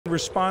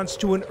response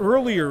to an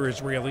earlier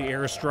Israeli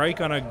airstrike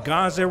on a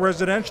Gaza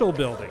residential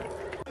building.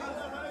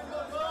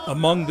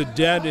 Among the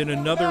dead in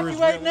another Israeli...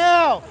 Right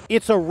now!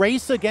 It's a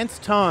race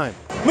against time.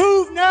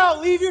 Move now!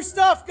 Leave your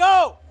stuff!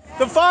 Go!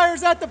 The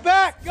fire's at the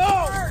back! Go!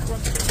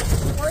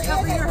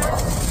 Cover your head!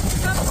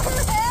 Cover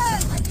your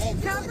head!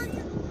 Cover your...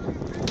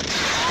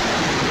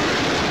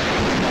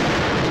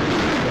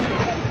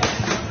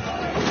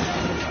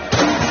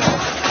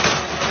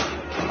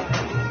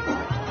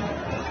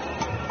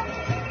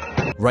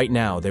 Right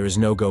now, there is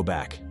no go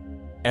back.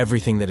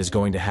 Everything that is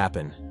going to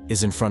happen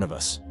is in front of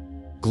us.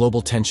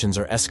 Global tensions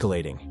are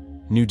escalating,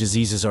 new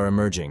diseases are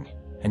emerging,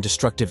 and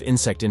destructive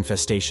insect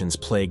infestations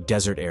plague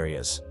desert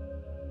areas.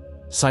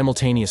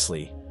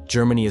 Simultaneously,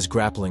 Germany is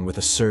grappling with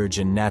a surge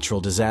in natural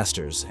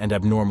disasters and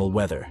abnormal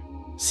weather,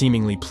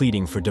 seemingly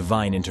pleading for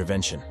divine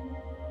intervention.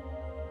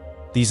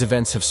 These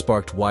events have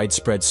sparked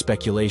widespread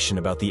speculation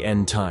about the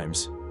end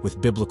times, with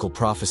biblical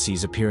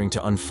prophecies appearing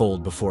to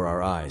unfold before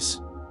our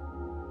eyes.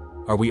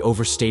 Are we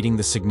overstating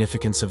the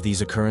significance of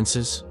these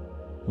occurrences?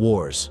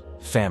 Wars,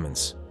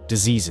 famines,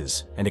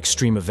 diseases, and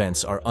extreme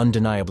events are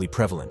undeniably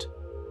prevalent.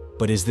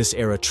 But is this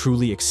era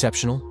truly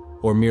exceptional,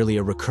 or merely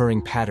a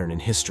recurring pattern in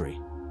history?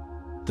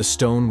 The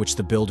stone which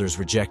the builders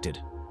rejected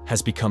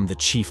has become the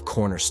chief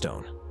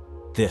cornerstone.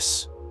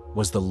 This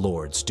was the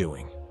Lord's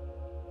doing.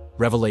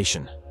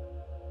 Revelation.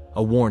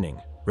 A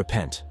warning,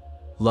 repent.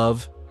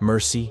 Love,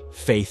 mercy,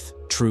 faith,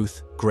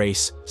 truth,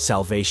 grace,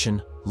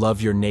 salvation,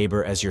 love your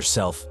neighbor as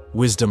yourself,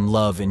 wisdom,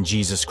 love in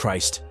Jesus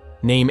Christ.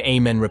 Name,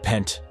 amen,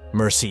 repent,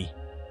 mercy.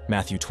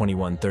 Matthew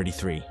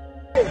 21:33.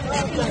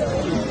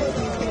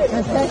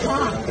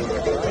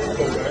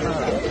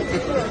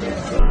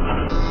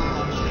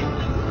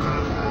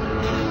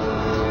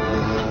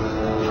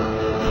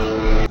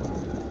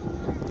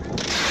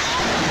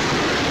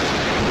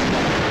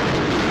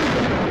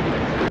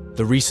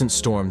 The recent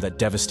storm that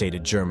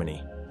devastated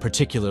Germany,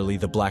 particularly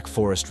the Black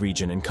Forest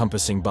region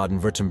encompassing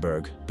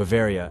Baden-Württemberg,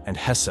 Bavaria, and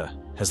Hesse,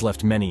 has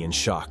left many in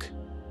shock.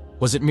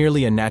 Was it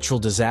merely a natural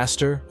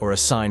disaster or a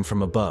sign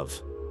from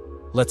above?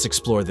 Let's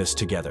explore this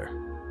together.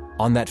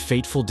 On that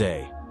fateful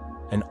day,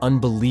 an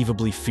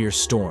unbelievably fierce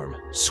storm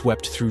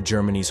swept through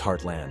Germany's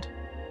heartland.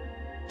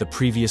 The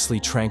previously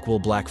tranquil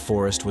Black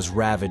Forest was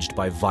ravaged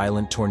by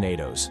violent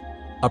tornadoes,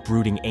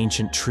 uprooting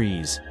ancient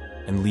trees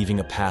and leaving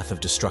a path of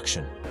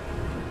destruction.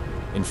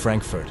 In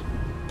Frankfurt,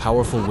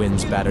 powerful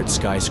winds battered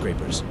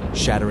skyscrapers,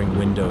 shattering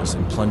windows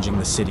and plunging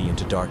the city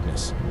into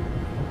darkness.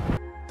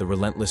 The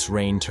relentless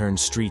rain turned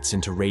streets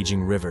into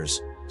raging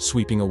rivers,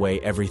 sweeping away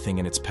everything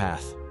in its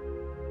path.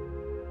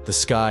 The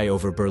sky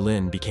over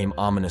Berlin became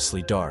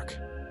ominously dark.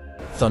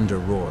 Thunder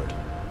roared,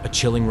 a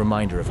chilling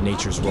reminder of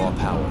nature's raw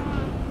power.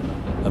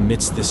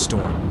 Amidst this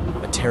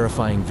storm, a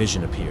terrifying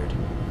vision appeared.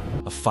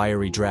 A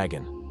fiery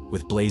dragon,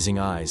 with blazing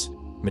eyes,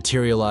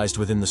 materialized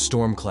within the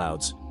storm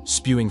clouds,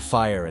 spewing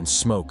fire and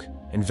smoke,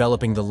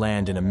 enveloping the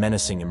land in a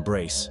menacing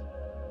embrace.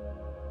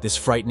 This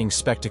frightening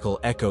spectacle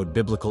echoed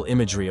biblical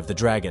imagery of the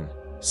dragon,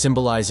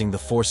 symbolizing the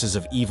forces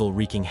of evil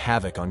wreaking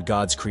havoc on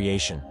God's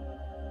creation.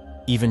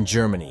 Even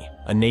Germany,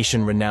 a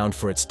nation renowned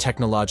for its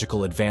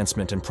technological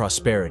advancement and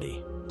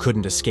prosperity,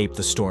 couldn't escape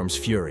the storm's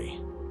fury.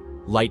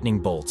 Lightning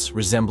bolts,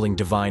 resembling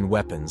divine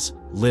weapons,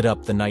 lit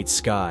up the night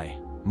sky,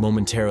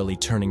 momentarily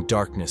turning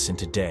darkness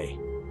into day.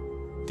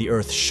 The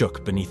earth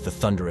shook beneath the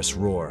thunderous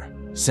roar,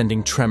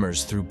 sending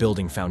tremors through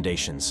building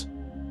foundations.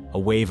 A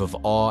wave of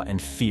awe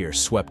and fear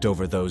swept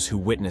over those who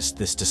witnessed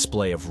this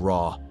display of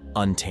raw,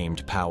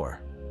 untamed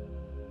power.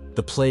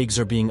 The plagues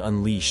are being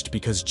unleashed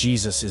because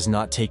Jesus is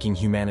not taking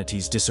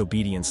humanity's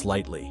disobedience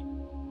lightly.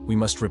 We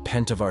must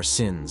repent of our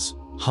sins,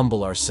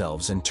 humble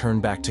ourselves, and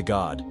turn back to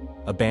God,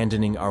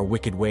 abandoning our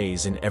wicked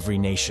ways in every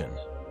nation.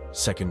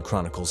 2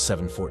 Chronicles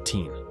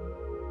 7:14.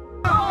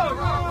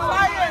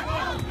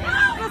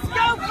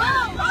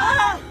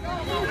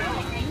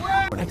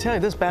 I tell you,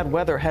 this bad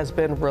weather has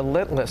been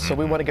relentless, so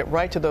we want to get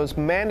right to those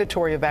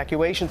mandatory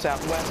evacuations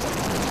out west.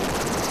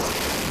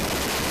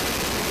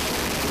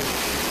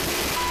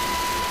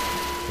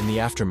 In the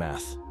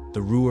aftermath,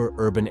 the Ruhr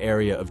urban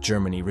area of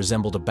Germany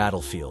resembled a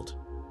battlefield.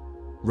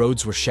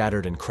 Roads were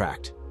shattered and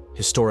cracked,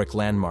 historic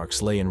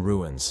landmarks lay in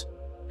ruins,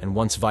 and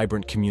once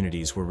vibrant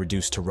communities were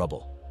reduced to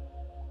rubble.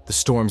 The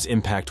storm's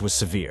impact was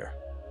severe,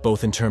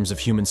 both in terms of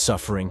human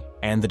suffering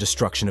and the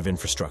destruction of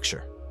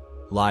infrastructure.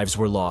 Lives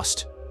were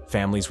lost,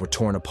 families were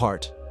torn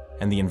apart,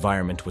 and the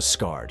environment was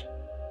scarred.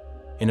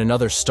 In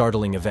another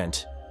startling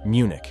event,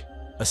 Munich,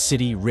 a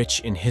city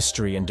rich in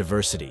history and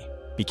diversity,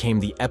 became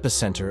the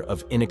epicenter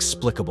of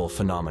inexplicable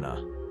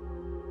phenomena.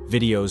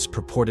 Videos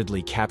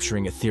purportedly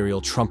capturing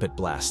ethereal trumpet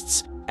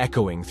blasts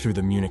echoing through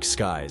the Munich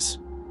skies,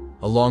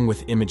 along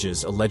with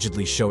images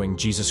allegedly showing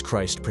Jesus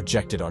Christ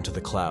projected onto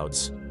the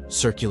clouds,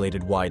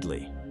 circulated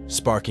widely,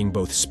 sparking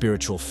both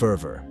spiritual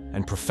fervor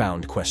and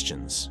profound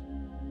questions.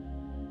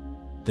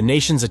 The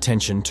nation's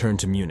attention turned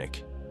to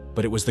Munich,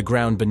 but it was the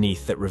ground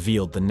beneath that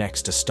revealed the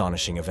next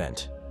astonishing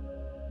event.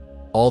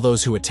 All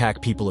those who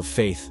attack people of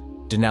faith,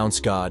 denounce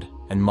God,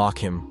 and mock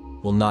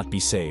him will not be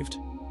saved.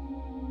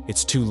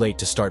 It's too late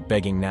to start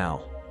begging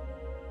now.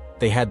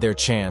 They had their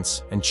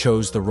chance and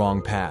chose the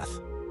wrong path.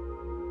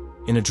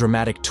 In a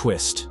dramatic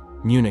twist,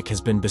 Munich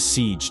has been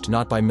besieged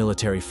not by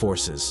military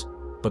forces,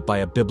 but by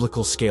a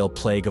biblical-scale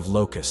plague of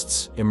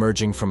locusts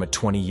emerging from a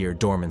 20-year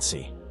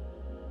dormancy.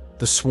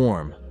 The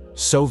swarm,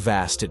 so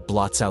vast it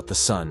blots out the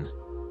sun,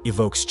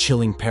 evokes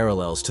chilling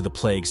parallels to the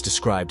plagues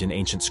described in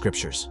ancient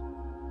scriptures.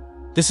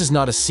 This is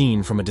not a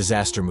scene from a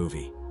disaster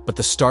movie, but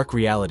the stark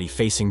reality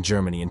facing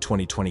Germany in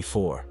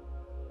 2024,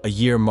 a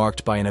year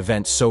marked by an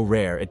event so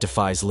rare it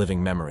defies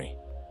living memory.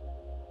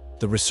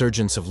 The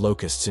resurgence of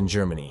locusts in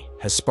Germany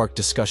has sparked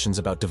discussions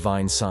about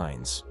divine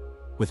signs,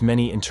 with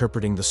many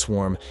interpreting the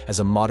swarm as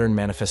a modern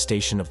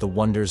manifestation of the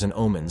wonders and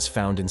omens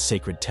found in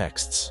sacred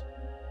texts.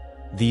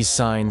 These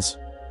signs,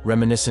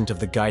 reminiscent of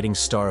the guiding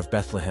star of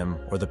Bethlehem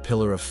or the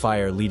pillar of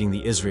fire leading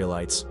the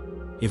Israelites,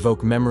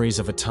 evoke memories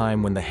of a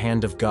time when the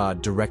hand of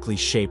God directly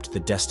shaped the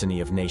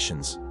destiny of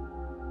nations.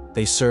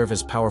 They serve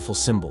as powerful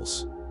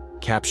symbols,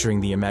 capturing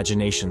the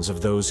imaginations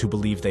of those who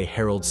believe they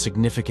herald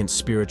significant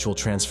spiritual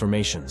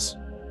transformations.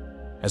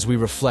 As we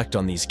reflect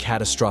on these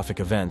catastrophic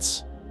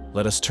events,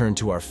 let us turn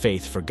to our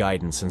faith for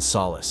guidance and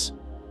solace.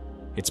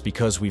 It's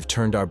because we've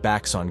turned our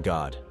backs on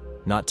God,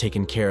 not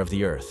taken care of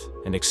the earth,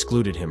 and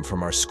excluded Him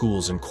from our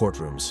schools and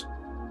courtrooms.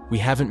 We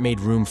haven't made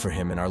room for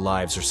Him in our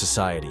lives or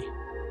society.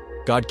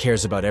 God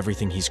cares about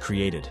everything He's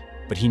created,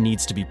 but He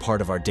needs to be part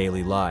of our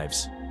daily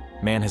lives.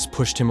 Man has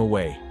pushed Him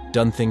away,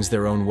 done things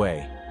their own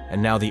way,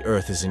 and now the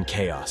earth is in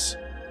chaos.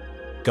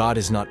 God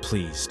is not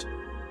pleased.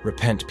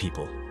 Repent,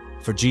 people,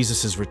 for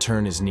Jesus'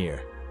 return is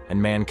near,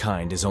 and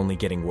mankind is only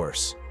getting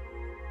worse.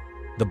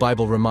 The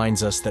Bible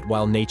reminds us that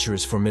while nature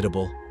is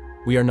formidable,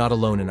 we are not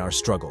alone in our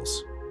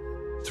struggles.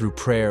 Through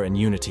prayer and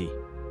unity,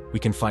 we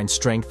can find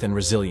strength and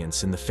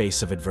resilience in the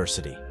face of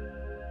adversity.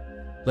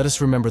 Let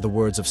us remember the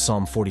words of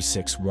Psalm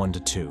 46,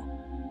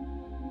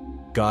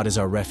 1-2. God is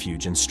our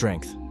refuge and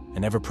strength,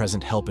 an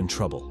ever-present help in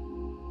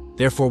trouble.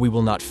 Therefore we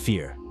will not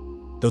fear,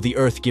 though the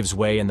earth gives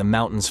way and the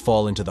mountains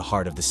fall into the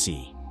heart of the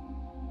sea.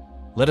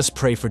 Let us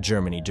pray for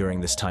Germany during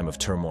this time of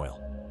turmoil.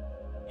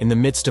 In the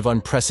midst of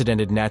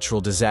unprecedented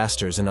natural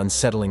disasters and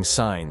unsettling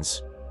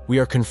signs, we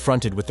are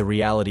confronted with the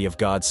reality of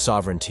God's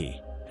sovereignty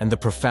and the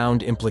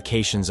profound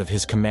implications of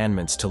His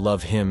commandments to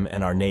love Him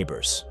and our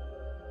neighbors.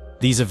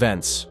 These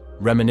events,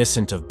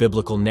 reminiscent of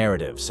biblical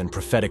narratives and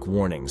prophetic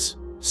warnings,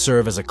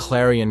 serve as a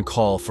clarion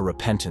call for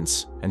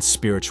repentance and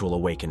spiritual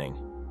awakening.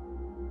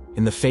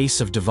 In the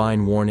face of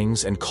divine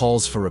warnings and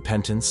calls for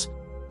repentance,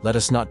 let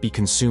us not be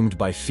consumed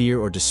by fear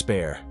or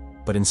despair,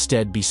 but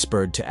instead be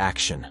spurred to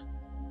action.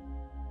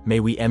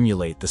 May we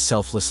emulate the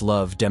selfless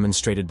love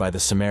demonstrated by the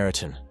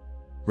Samaritan,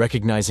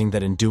 recognizing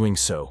that in doing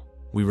so,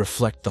 we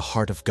reflect the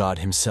heart of God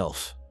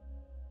Himself.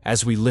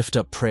 As we lift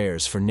up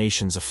prayers for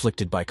nations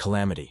afflicted by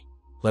calamity,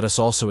 let us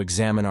also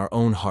examine our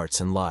own hearts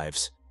and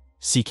lives,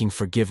 seeking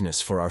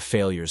forgiveness for our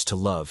failures to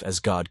love as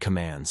God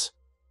commands.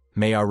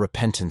 May our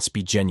repentance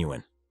be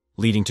genuine,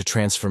 leading to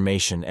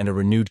transformation and a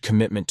renewed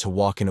commitment to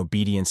walk in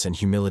obedience and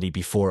humility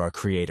before our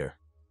Creator.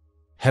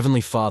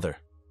 Heavenly Father,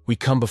 we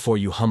come before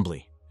You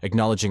humbly,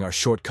 acknowledging our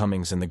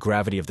shortcomings and the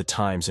gravity of the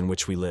times in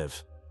which we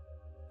live.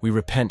 We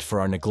repent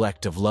for our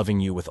neglect of loving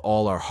You with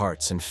all our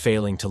hearts and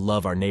failing to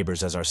love our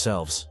neighbors as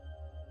ourselves.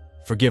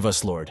 Forgive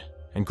us, Lord,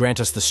 and grant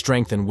us the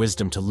strength and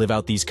wisdom to live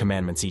out these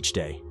commandments each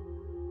day.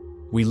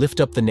 We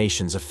lift up the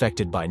nations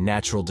affected by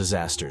natural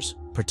disasters,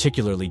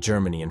 particularly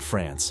Germany and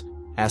France,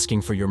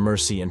 asking for Your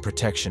mercy and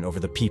protection over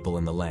the people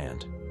in the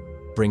land.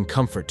 Bring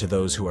comfort to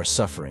those who are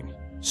suffering,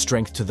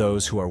 strength to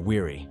those who are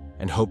weary,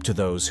 and hope to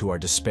those who are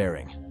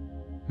despairing.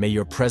 May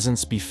Your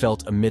presence be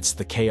felt amidst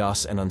the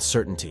chaos and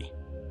uncertainty,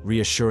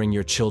 reassuring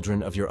Your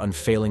children of Your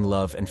unfailing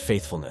love and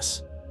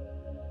faithfulness.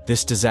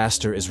 This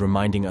disaster is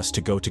reminding us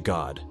to go to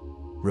God,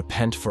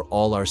 repent for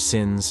all our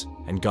sins,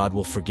 and God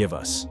will forgive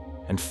us,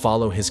 and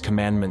follow His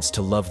commandments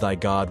to love Thy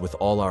God with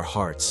all our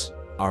hearts,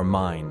 our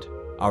mind,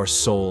 our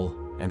soul,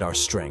 and our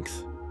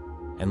strength,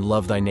 and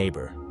love Thy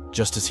neighbor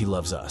just as He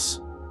loves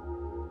us.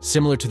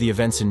 Similar to the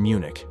events in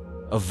Munich,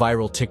 a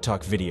viral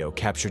TikTok video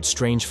captured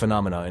strange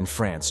phenomena in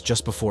France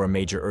just before a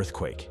major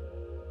earthquake.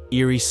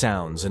 Eerie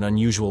sounds and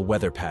unusual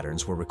weather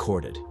patterns were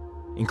recorded,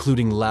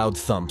 including loud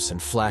thumps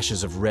and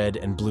flashes of red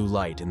and blue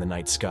light in the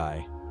night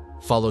sky,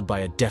 followed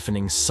by a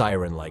deafening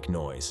siren-like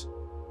noise.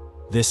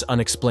 This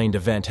unexplained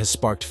event has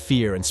sparked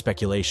fear and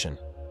speculation,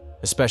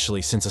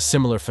 especially since a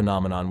similar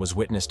phenomenon was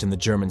witnessed in the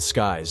German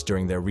skies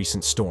during their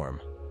recent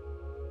storm.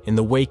 In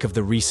the wake of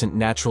the recent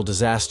natural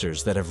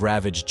disasters that have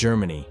ravaged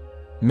Germany,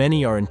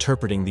 many are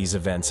interpreting these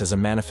events as a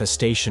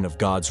manifestation of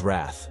God's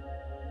wrath.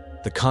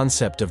 The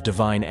concept of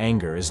divine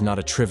anger is not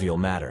a trivial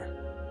matter.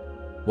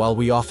 While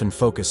we often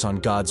focus on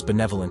God's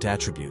benevolent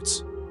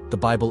attributes, the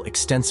Bible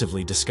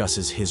extensively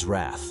discusses His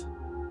wrath.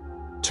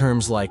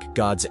 Terms like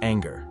God's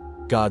anger,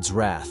 God's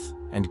wrath,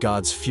 and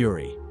God's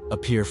fury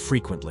appear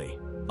frequently,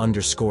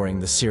 underscoring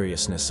the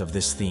seriousness of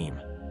this theme.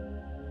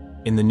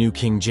 In the New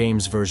King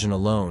James Version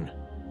alone,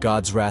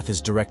 God's wrath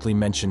is directly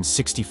mentioned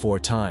 64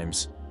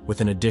 times, with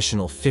an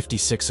additional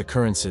 56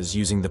 occurrences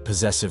using the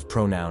possessive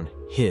pronoun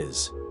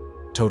His,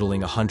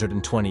 totaling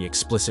 120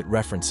 explicit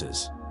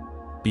references.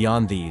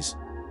 Beyond these,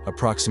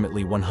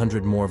 approximately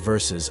 100 more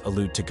verses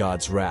allude to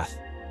God's wrath,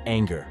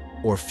 anger,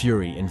 or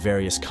fury in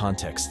various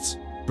contexts,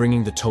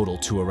 bringing the total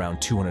to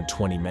around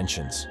 220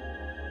 mentions.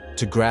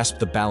 To grasp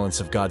the balance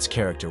of God's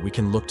character, we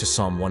can look to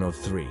Psalm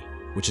 103,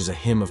 which is a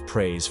hymn of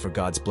praise for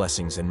God's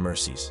blessings and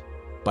mercies.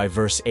 By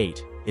verse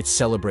 8, it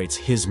celebrates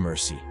His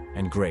mercy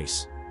and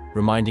grace,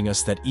 reminding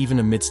us that even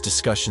amidst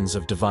discussions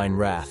of divine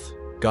wrath,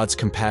 God's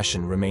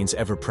compassion remains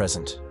ever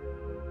present.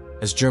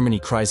 As Germany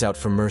cries out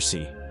for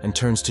mercy and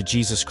turns to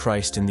Jesus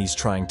Christ in these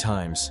trying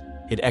times,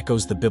 it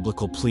echoes the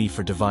biblical plea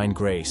for divine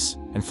grace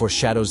and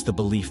foreshadows the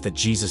belief that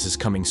Jesus is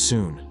coming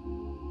soon.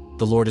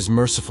 The Lord is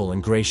merciful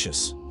and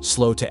gracious,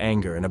 slow to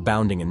anger and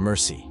abounding in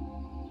mercy.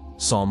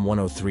 Psalm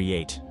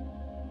 103:8.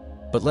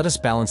 But let us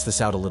balance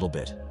this out a little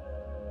bit.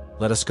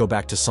 Let us go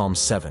back to Psalm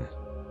 7.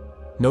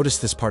 Notice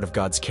this part of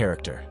God's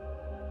character.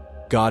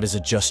 God is a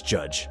just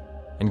judge,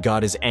 and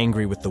God is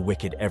angry with the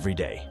wicked every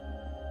day.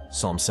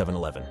 Psalm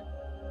 7:11.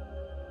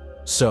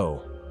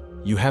 So,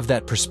 you have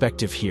that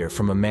perspective here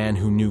from a man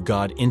who knew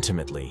God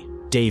intimately,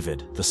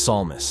 David, the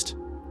psalmist.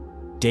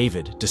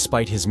 David,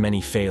 despite his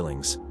many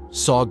failings,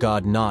 saw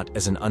God not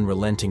as an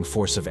unrelenting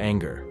force of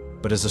anger,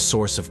 but as a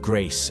source of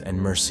grace and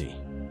mercy.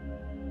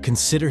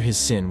 Consider his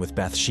sin with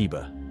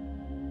Bathsheba.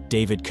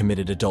 David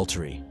committed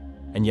adultery,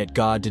 and yet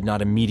God did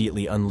not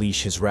immediately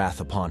unleash His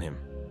wrath upon him.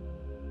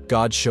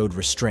 God showed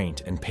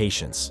restraint and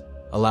patience,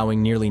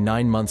 allowing nearly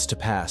 9 months to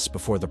pass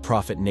before the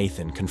prophet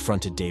Nathan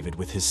confronted David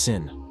with his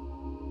sin.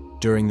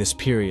 During this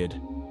period,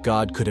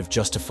 God could have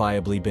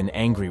justifiably been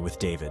angry with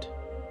David,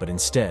 but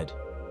instead,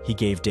 He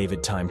gave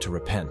David time to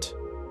repent.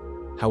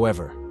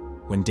 However,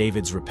 when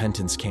David's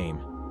repentance came,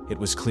 it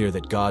was clear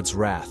that God's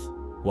wrath,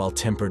 while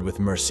tempered with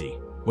mercy,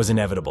 was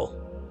inevitable.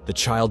 The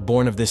child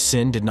born of this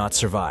sin did not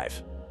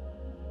survive.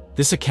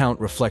 This account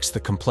reflects the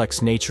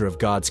complex nature of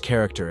God's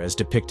character as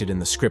depicted in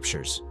the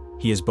Scriptures.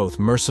 He is both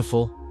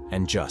merciful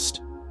and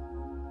just.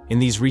 In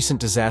these recent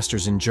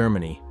disasters in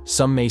Germany,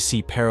 some may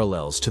see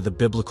parallels to the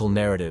biblical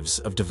narratives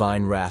of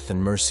divine wrath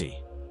and mercy.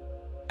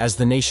 As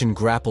the nation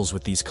grapples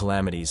with these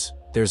calamities,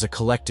 there's a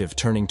collective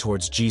turning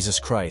towards Jesus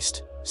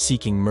Christ,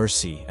 seeking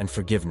mercy and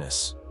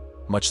forgiveness,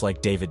 much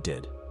like David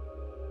did.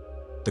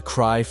 The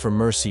cry for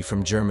mercy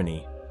from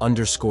Germany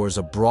underscores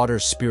a broader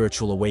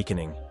spiritual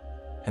awakening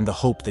and the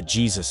hope that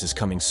Jesus is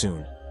coming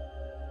soon.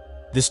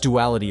 This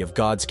duality of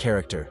God's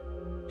character,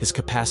 His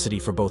capacity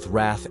for both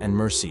wrath and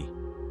mercy,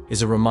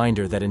 is a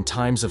reminder that in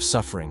times of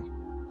suffering,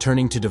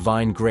 turning to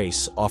divine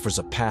grace offers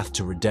a path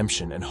to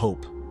redemption and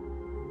hope.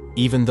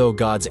 Even though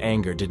God's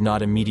anger did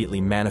not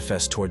immediately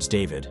manifest towards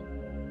David,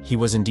 He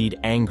was indeed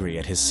angry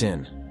at his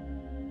sin.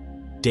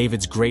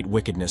 David's great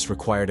wickedness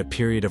required a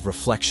period of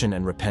reflection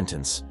and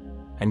repentance,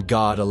 and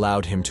God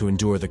allowed him to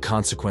endure the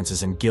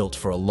consequences and guilt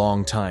for a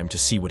long time to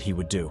see what He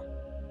would do.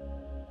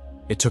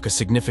 It took a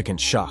significant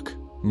shock,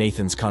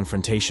 Nathan's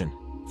confrontation,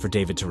 for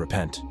David to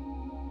repent.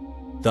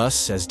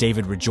 Thus, as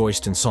David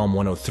rejoiced in Psalm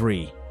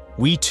 103,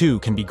 we too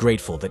can be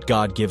grateful that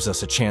God gives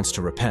us a chance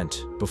to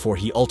repent before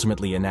He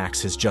ultimately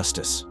enacts His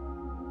justice.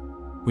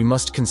 We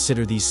must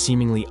consider these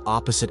seemingly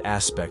opposite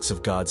aspects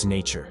of God's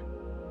nature,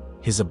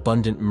 His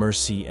abundant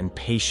mercy and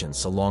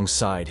patience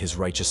alongside His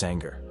righteous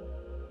anger.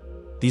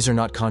 These are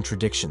not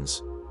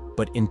contradictions,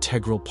 but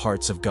integral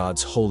parts of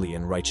God's holy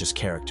and righteous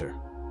character.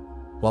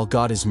 While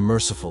God is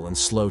merciful and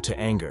slow to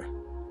anger,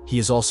 He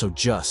is also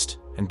just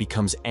and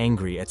becomes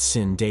angry at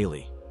sin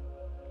daily.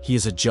 He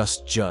is a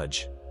just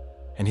judge,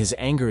 and His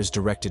anger is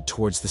directed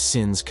towards the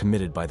sins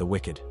committed by the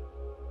wicked.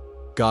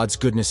 God's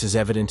goodness is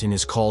evident in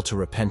His call to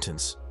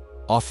repentance,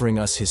 offering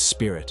us His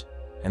Spirit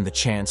and the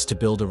chance to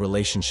build a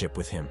relationship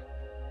with Him.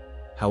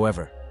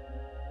 However,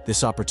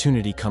 this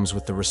opportunity comes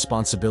with the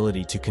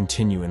responsibility to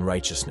continue in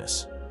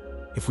righteousness.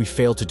 If we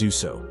fail to do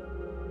so,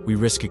 we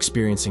risk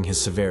experiencing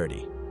His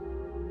severity.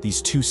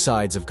 These two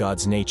sides of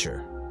God's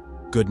nature,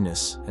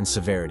 goodness and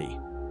severity,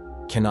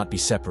 cannot be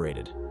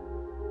separated.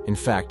 In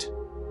fact,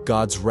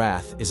 God's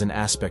wrath is an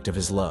aspect of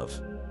His love.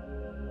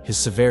 His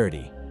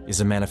severity is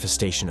a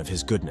manifestation of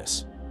His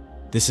goodness.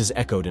 This is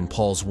echoed in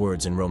Paul's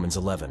words in Romans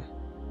 11.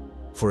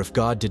 For if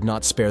God did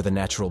not spare the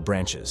natural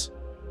branches,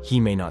 He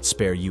may not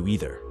spare you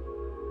either.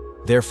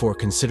 Therefore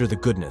consider the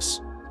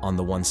goodness on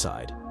the one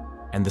side,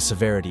 and the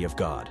severity of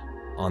God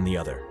on the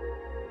other.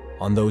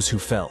 On those who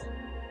fell,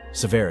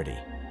 severity,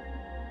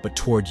 but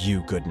toward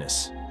you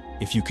goodness,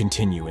 if you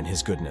continue in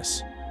His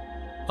goodness.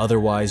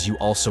 Otherwise you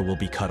also will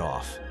be cut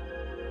off.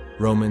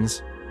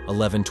 Romans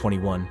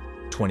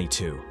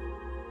 11:21-22.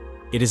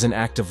 It is an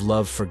act of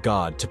love for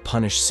God to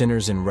punish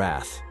sinners in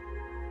wrath,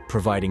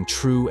 providing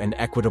true and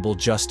equitable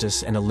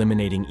justice and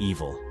eliminating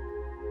evil.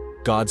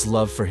 God's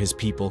love for His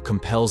people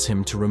compels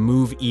Him to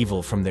remove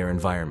evil from their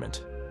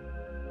environment.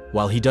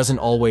 While He doesn't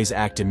always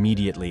act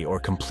immediately or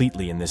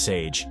completely in this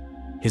age,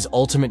 His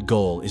ultimate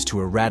goal is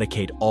to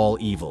eradicate all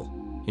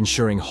evil,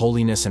 ensuring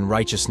holiness and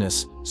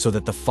righteousness so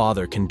that the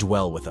Father can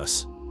dwell with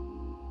us.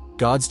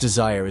 God's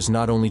desire is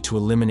not only to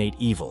eliminate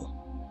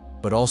evil,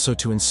 but also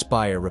to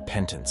inspire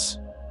repentance.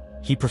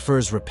 He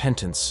prefers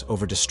repentance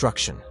over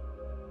destruction.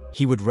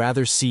 He would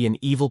rather see an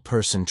evil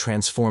person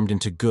transformed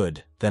into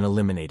good than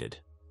eliminated.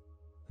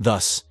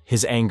 Thus,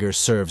 his anger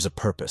serves a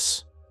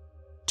purpose: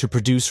 to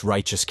produce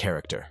righteous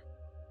character.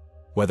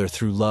 Whether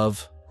through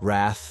love,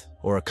 wrath,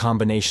 or a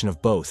combination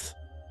of both,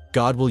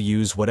 God will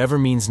use whatever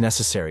means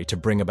necessary to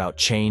bring about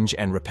change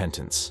and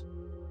repentance.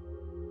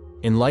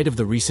 In light of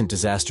the recent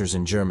disasters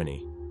in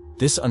Germany,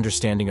 this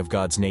understanding of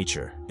God's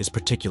nature is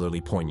particularly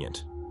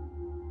poignant.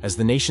 As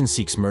the nation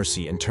seeks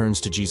mercy and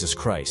turns to Jesus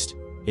Christ,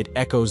 it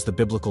echoes the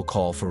biblical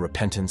call for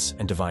repentance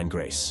and divine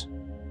grace.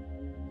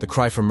 The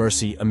cry for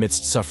mercy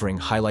amidst suffering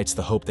highlights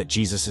the hope that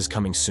Jesus is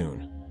coming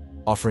soon,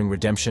 offering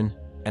redemption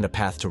and a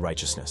path to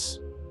righteousness.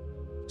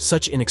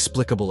 Such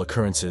inexplicable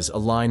occurrences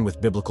align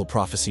with biblical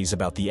prophecies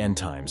about the end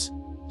times,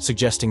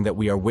 suggesting that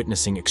we are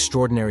witnessing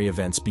extraordinary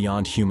events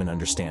beyond human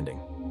understanding.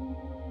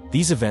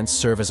 These events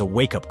serve as a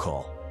wake-up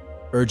call,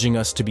 urging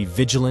us to be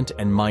vigilant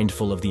and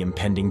mindful of the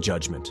impending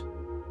judgment.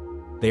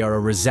 They are a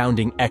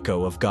resounding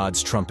echo of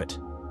God's trumpet,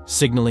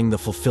 signaling the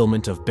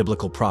fulfillment of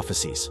biblical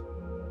prophecies.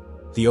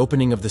 The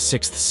opening of the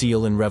sixth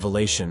seal in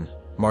Revelation,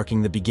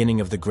 marking the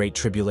beginning of the Great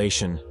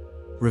Tribulation,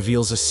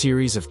 reveals a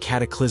series of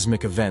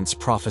cataclysmic events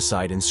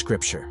prophesied in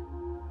Scripture.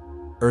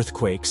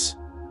 Earthquakes,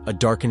 a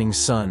darkening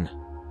sun,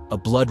 a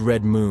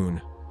blood-red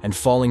moon, and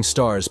falling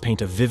stars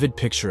paint a vivid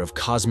picture of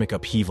cosmic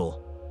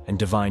upheaval and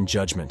divine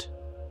judgment.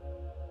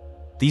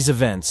 These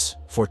events,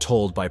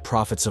 foretold by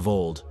prophets of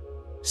old,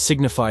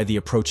 signify the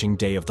approaching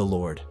day of the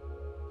Lord,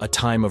 a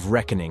time of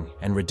reckoning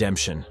and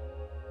redemption.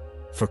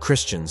 For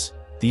Christians,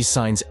 these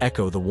signs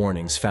echo the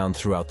warnings found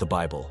throughout the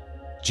Bible.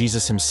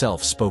 Jesus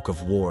himself spoke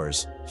of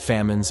wars,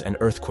 famines, and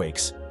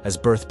earthquakes as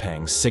birth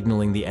pangs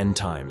signaling the end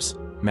times,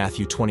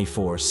 Matthew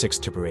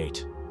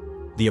 24:6-8.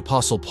 The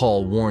Apostle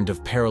Paul warned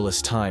of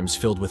perilous times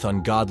filled with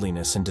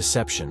ungodliness and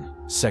deception,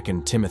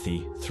 2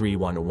 Timothy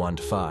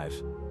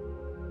 3:1-5.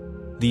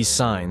 These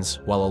signs,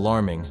 while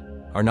alarming,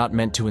 are not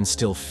meant to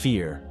instill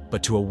fear,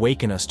 but to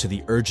awaken us to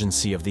the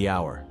urgency of the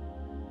hour.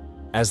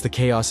 As the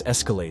chaos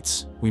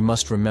escalates, we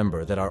must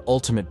remember that our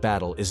ultimate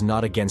battle is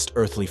not against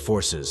earthly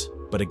forces,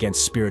 but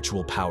against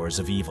spiritual powers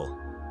of evil.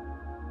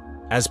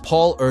 As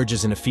Paul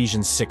urges in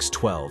Ephesians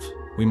 6:12,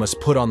 we must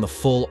put on the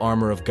full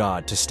armor of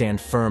God to stand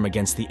firm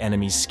against the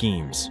enemy's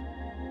schemes.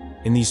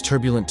 In these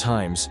turbulent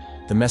times,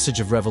 the message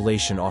of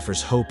Revelation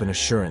offers hope and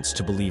assurance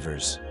to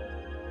believers.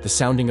 The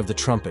sounding of the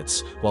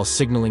trumpets, while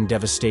signaling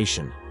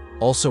devastation,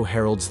 also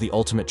heralds the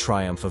ultimate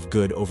triumph of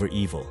good over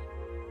evil.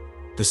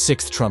 The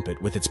sixth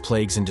trumpet, with its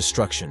plagues and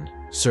destruction,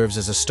 serves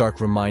as a stark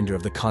reminder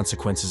of the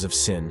consequences of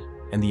sin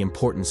and the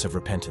importance of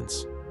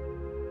repentance.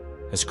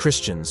 As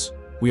Christians,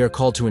 we are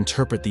called to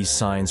interpret these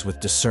signs with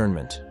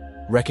discernment,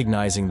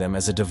 recognizing them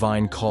as a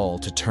divine call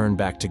to turn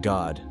back to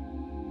God.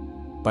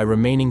 By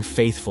remaining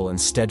faithful and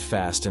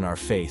steadfast in our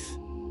faith,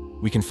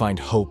 we can find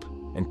hope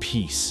and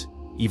peace,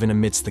 even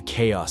amidst the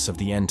chaos of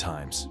the end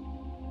times.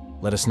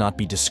 Let us not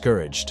be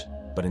discouraged,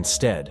 but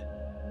instead,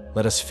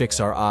 let us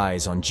fix our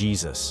eyes on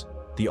Jesus,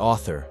 the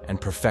author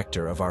and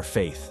perfecter of our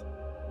faith,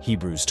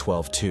 Hebrews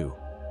 12:2.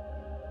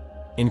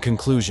 In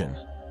conclusion,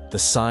 the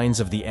signs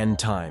of the end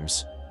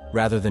times,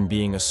 rather than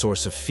being a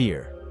source of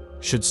fear,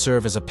 should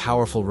serve as a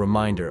powerful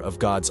reminder of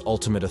God's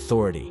ultimate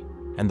authority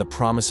and the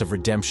promise of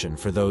redemption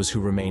for those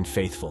who remain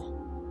faithful.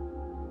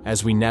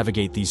 As we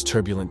navigate these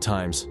turbulent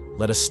times,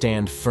 let us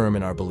stand firm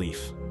in our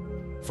belief,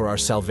 for our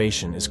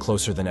salvation is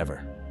closer than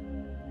ever.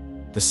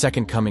 The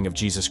second coming of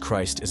Jesus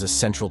Christ is a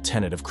central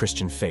tenet of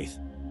Christian faith,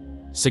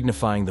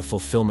 signifying the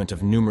fulfillment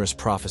of numerous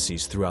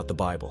prophecies throughout the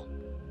Bible.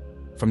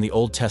 From the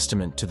Old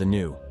Testament to the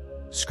New,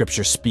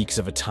 Scripture speaks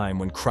of a time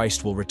when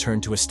Christ will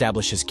return to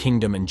establish his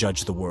kingdom and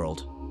judge the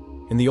world.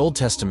 In the Old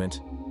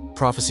Testament,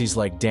 prophecies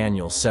like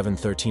Daniel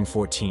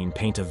 7:13-14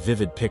 paint a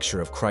vivid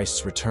picture of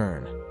Christ's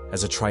return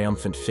as a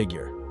triumphant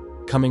figure,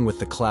 coming with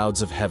the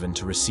clouds of heaven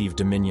to receive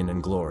dominion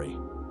and glory.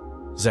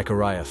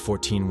 Zechariah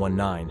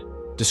 14:1-9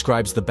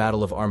 describes the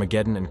Battle of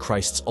Armageddon and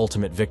Christ's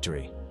ultimate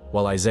victory,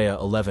 while Isaiah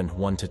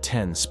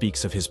 11:1-10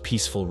 speaks of his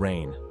peaceful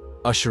reign,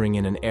 ushering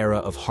in an era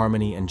of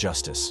harmony and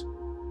justice.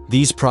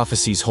 These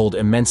prophecies hold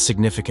immense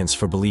significance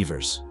for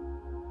believers.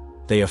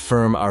 They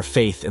affirm our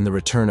faith in the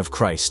return of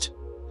Christ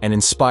and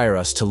inspire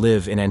us to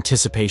live in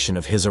anticipation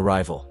of his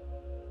arrival.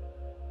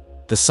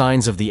 The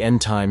signs of the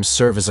end times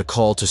serve as a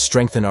call to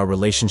strengthen our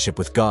relationship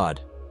with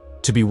God,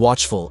 to be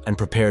watchful and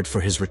prepared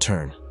for his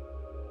return.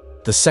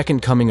 The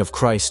second coming of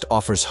Christ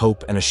offers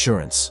hope and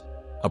assurance,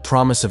 a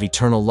promise of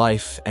eternal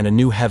life and a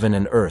new heaven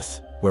and earth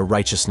where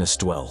righteousness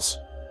dwells.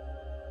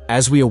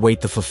 As we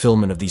await the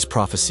fulfillment of these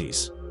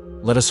prophecies,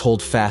 let us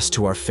hold fast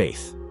to our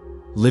faith,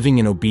 living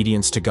in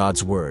obedience to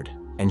God's word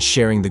and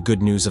sharing the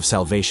good news of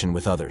salvation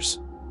with others.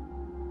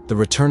 The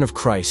return of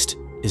Christ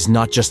is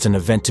not just an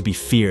event to be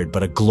feared,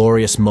 but a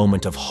glorious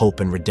moment of hope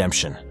and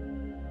redemption.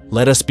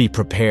 Let us be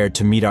prepared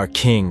to meet our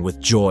King with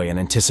joy and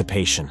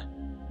anticipation.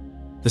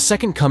 The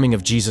second coming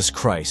of Jesus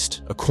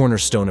Christ, a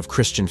cornerstone of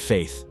Christian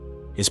faith,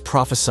 is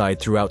prophesied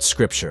throughout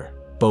Scripture,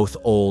 both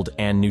Old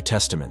and New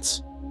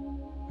Testaments.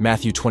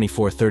 Matthew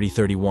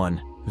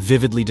 24:30-31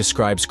 vividly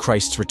describes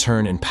Christ's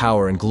return in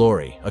power and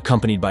glory,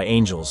 accompanied by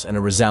angels and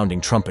a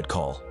resounding trumpet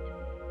call.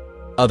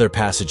 Other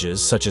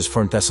passages, such as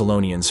 1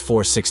 Thessalonians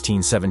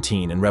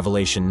 4:16-17 and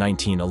Revelation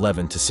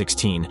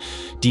 19:11-16,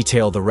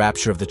 detail the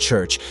rapture of the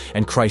church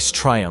and Christ's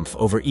triumph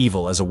over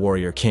evil as a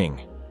warrior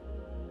king.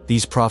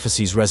 These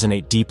prophecies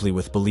resonate deeply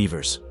with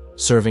believers,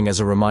 serving as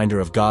a reminder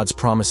of God's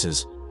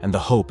promises and the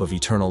hope of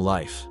eternal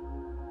life.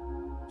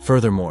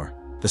 Furthermore,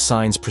 the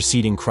signs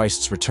preceding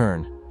Christ's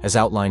return, as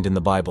outlined in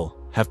the Bible,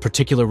 have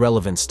particular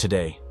relevance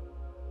today.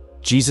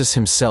 Jesus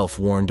himself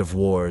warned of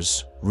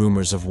wars,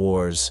 rumors of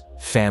wars,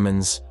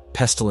 famines,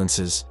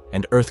 pestilences,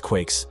 and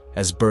earthquakes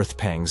as birth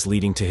pangs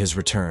leading to his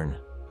return.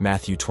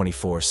 Matthew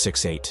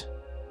 24:6-8.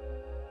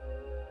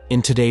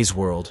 In today's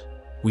world,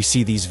 we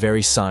see these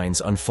very signs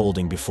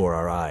unfolding before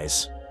our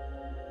eyes.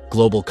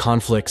 Global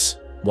conflicts,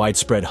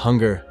 widespread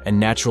hunger, and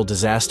natural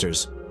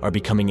disasters are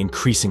becoming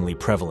increasingly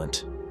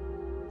prevalent.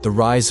 The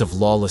rise of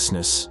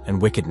lawlessness and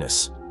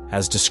wickedness,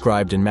 as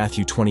described in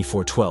Matthew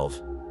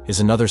 24:12, is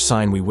another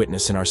sign we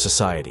witness in our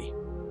society.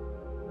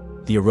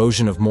 The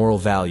erosion of moral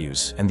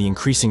values and the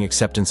increasing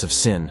acceptance of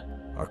sin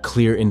are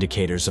clear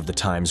indicators of the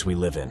times we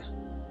live in.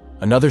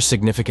 Another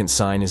significant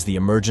sign is the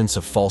emergence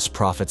of false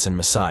prophets and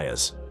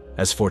messiahs,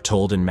 as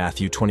foretold in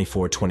Matthew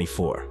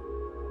 24:24.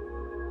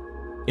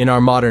 In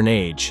our modern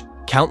age,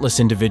 countless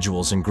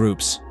individuals and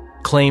groups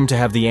claim to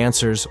have the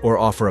answers or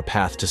offer a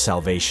path to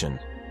salvation,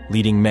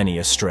 leading many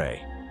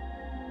astray.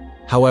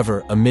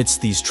 However,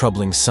 amidst these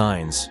troubling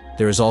signs,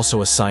 there is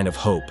also a sign of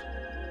hope: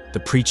 the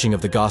preaching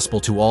of the gospel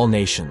to all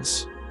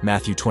nations,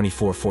 Matthew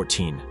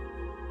 24:14.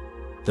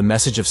 The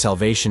message of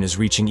salvation is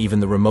reaching even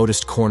the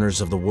remotest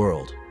corners of the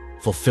world,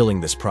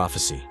 fulfilling this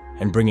prophecy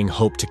and bringing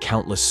hope to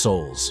countless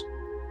souls.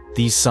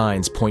 These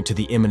signs point to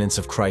the imminence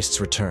of Christ's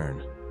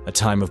return, a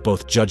time of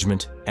both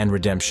judgment and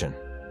redemption.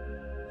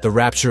 The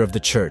rapture of the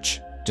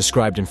church,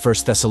 described in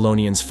 1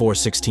 Thessalonians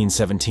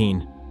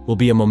 4:16-17, will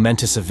be a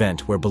momentous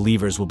event where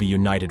believers will be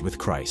united with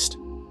Christ.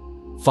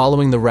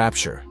 Following the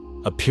rapture,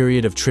 a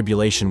period of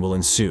tribulation will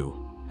ensue,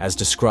 as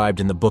described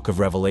in the book of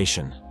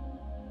Revelation.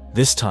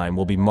 This time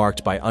will be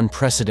marked by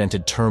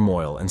unprecedented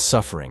turmoil and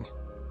suffering,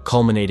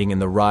 culminating in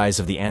the rise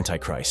of the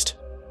Antichrist,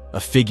 a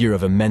figure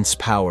of immense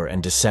power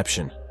and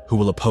deception who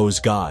will oppose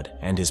God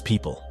and his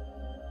people.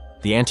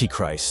 The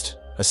Antichrist,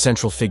 a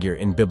central figure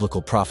in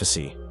biblical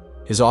prophecy,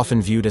 is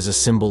often viewed as a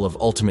symbol of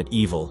ultimate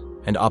evil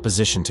and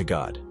opposition to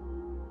God.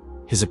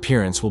 His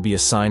appearance will be a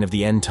sign of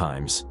the end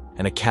times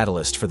and a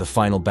catalyst for the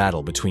final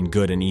battle between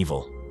good and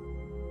evil.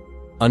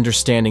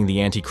 Understanding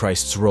the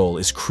Antichrist's role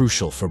is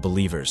crucial for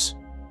believers,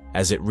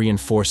 as it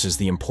reinforces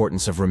the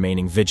importance of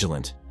remaining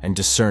vigilant and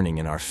discerning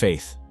in our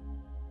faith.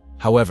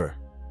 However,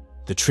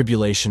 the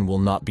tribulation will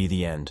not be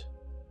the end.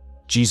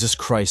 Jesus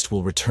Christ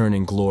will return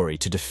in glory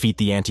to defeat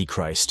the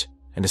Antichrist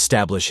and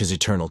establish his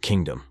eternal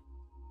kingdom.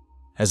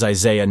 As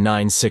Isaiah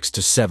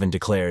 9:6-7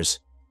 declares,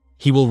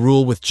 he will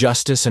rule with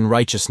justice and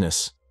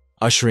righteousness,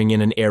 ushering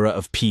in an era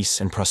of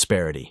peace and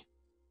prosperity.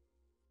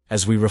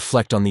 As we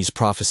reflect on these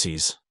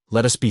prophecies,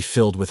 let us be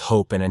filled with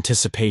hope and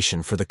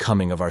anticipation for the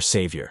coming of our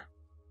Savior.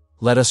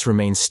 Let us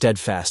remain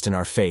steadfast in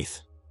our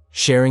faith,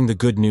 sharing the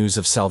good news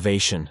of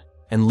salvation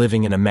and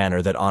living in a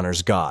manner that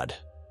honors God.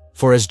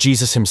 For as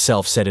Jesus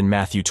himself said in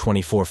Matthew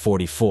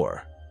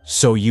 24:44,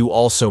 so you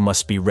also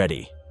must be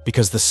ready,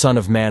 because the Son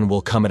of Man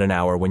will come at an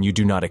hour when you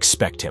do not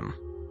expect him.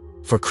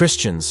 For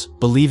Christians,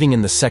 believing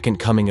in the second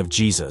coming of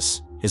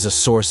Jesus is a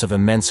source of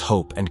immense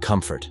hope and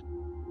comfort.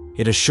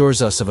 It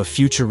assures us of a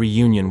future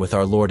reunion with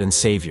our Lord and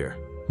Savior,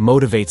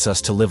 motivates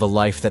us to live a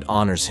life that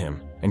honors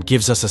him, and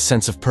gives us a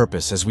sense of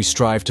purpose as we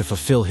strive to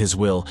fulfill his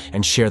will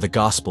and share the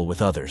gospel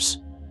with others.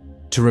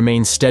 To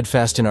remain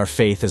steadfast in our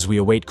faith as we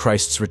await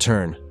Christ's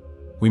return,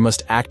 we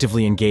must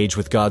actively engage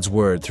with God's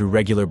word through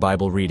regular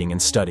Bible reading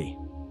and study.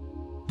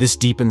 This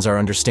deepens our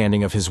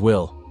understanding of his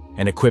will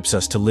and equips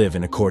us to live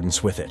in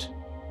accordance with it.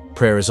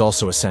 Prayer is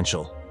also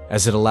essential,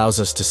 as it allows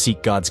us to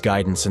seek God's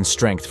guidance and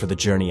strength for the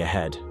journey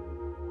ahead.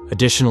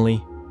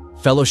 Additionally,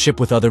 fellowship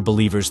with other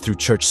believers through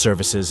church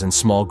services and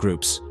small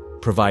groups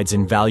provides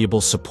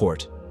invaluable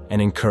support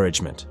and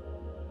encouragement.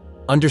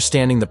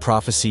 Understanding the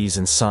prophecies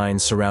and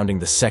signs surrounding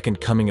the second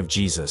coming of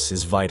Jesus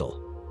is vital.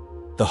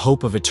 The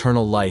hope of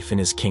eternal life in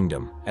his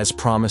kingdom, as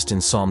promised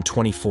in Psalm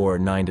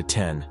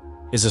 24:9-10,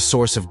 is a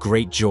source of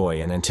great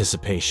joy and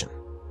anticipation.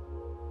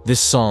 This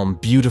psalm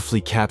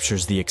beautifully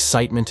captures the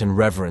excitement and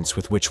reverence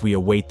with which we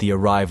await the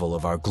arrival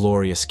of our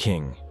glorious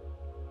King.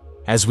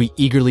 As we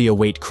eagerly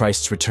await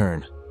Christ's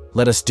return,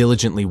 let us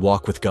diligently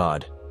walk with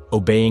God,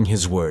 obeying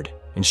his word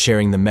and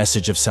sharing the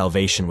message of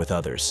salvation with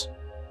others.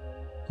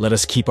 Let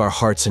us keep our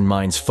hearts and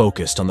minds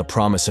focused on the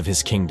promise of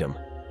his kingdom,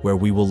 where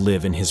we will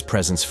live in his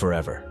presence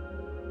forever.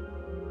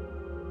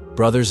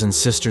 Brothers and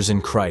sisters in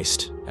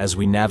Christ, as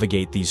we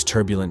navigate these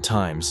turbulent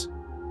times,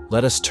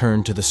 let us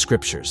turn to the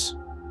Scriptures,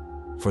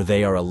 for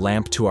they are a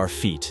lamp to our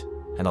feet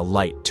and a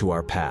light to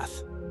our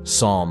path.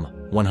 Psalm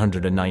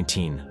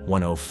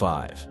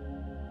 119:105.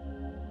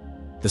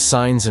 The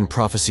signs and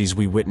prophecies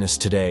we witness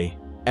today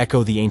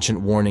echo the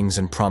ancient warnings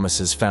and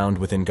promises found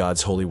within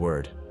God's holy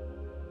word.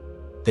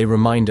 They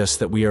remind us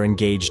that we are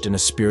engaged in a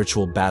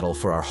spiritual battle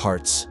for our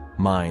hearts,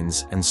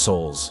 minds, and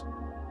souls.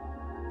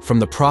 From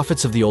the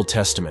prophets of the Old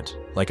Testament,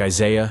 like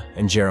Isaiah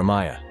and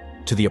Jeremiah,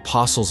 to the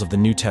apostles of the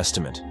New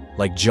Testament,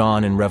 like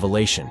John and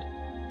Revelation,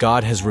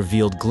 God has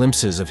revealed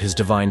glimpses of his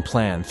divine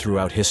plan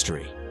throughout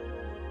history.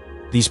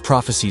 These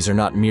prophecies are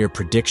not mere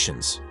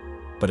predictions,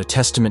 but a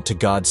testament to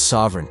God's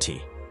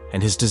sovereignty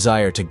and his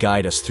desire to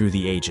guide us through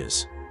the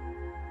ages.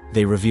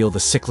 They reveal the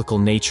cyclical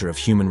nature of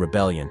human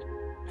rebellion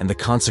and the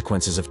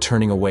consequences of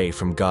turning away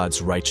from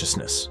God's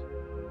righteousness.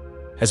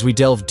 As we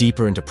delve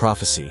deeper into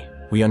prophecy,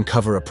 we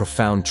uncover a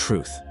profound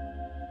truth.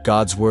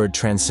 God's word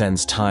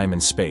transcends time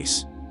and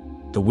space.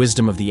 The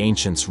wisdom of the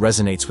ancients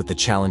resonates with the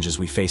challenges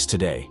we face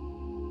today,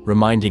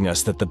 reminding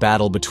us that the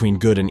battle between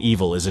good and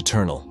evil is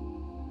eternal.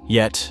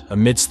 Yet,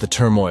 amidst the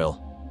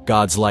turmoil,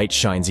 God's light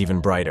shines even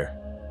brighter,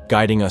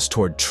 guiding us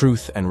toward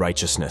truth and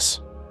righteousness.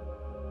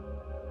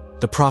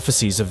 The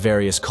prophecies of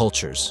various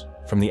cultures,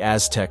 from the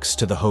Aztecs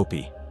to the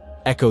Hopi,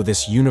 echo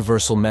this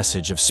universal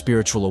message of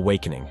spiritual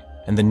awakening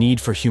and the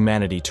need for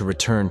humanity to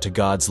return to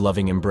God's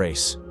loving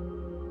embrace.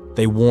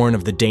 They warn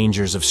of the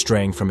dangers of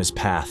straying from his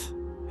path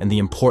and the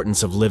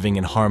importance of living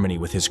in harmony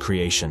with his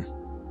creation.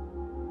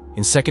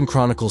 In 2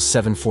 Chronicles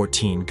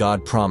 7:14,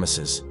 God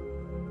promises,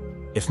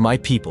 "If my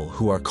people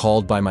who are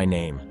called by my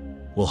name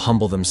will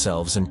humble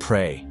themselves and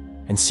pray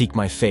and seek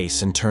my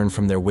face and turn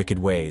from their wicked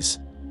ways,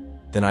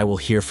 then I will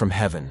hear from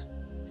heaven,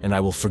 and I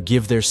will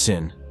forgive their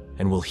sin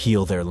and will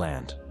heal their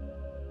land."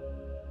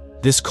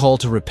 This call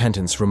to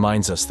repentance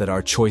reminds us that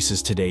our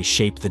choices today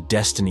shape the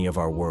destiny of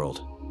our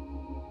world.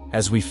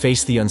 As we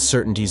face the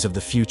uncertainties of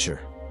the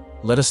future,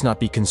 let us not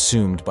be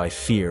consumed by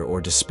fear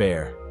or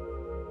despair.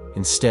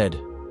 Instead,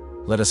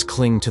 let us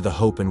cling to the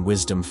hope and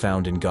wisdom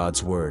found in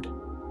God's word.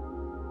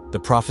 The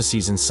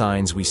prophecies and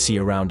signs we see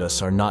around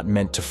us are not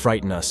meant to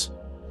frighten us,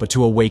 but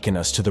to awaken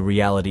us to the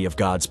reality of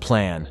God's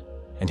plan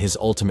and his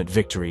ultimate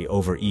victory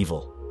over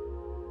evil.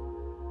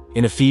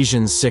 In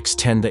Ephesians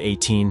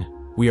 6:10-18,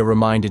 we are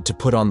reminded to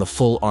put on the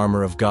full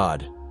armor of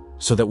God,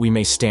 so that we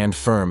may stand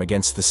firm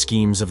against the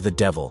schemes of the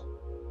devil.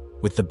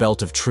 With the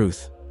belt of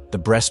truth, the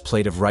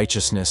breastplate of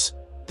righteousness,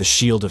 the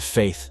shield of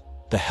faith,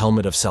 the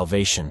helmet of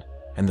salvation,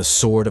 and the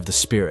sword of the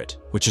Spirit,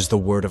 which is the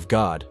Word of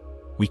God,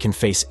 we can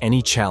face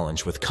any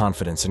challenge with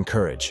confidence and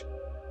courage.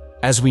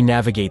 As we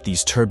navigate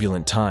these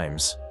turbulent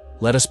times,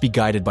 let us be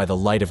guided by the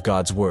light of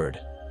God's Word,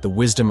 the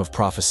wisdom of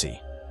prophecy,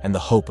 and the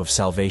hope of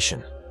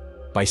salvation.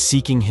 By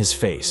seeking his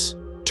face,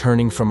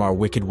 turning from our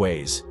wicked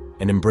ways,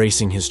 and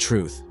embracing his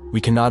truth,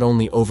 we can not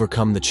only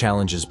overcome the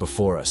challenges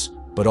before us,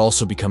 but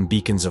also become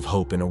beacons of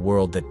hope in a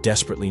world that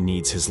desperately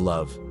needs his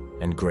love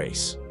and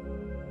grace.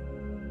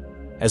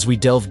 As we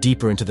delve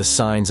deeper into the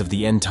signs of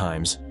the end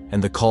times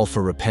and the call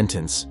for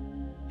repentance,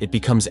 it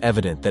becomes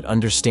evident that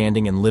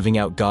understanding and living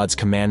out God's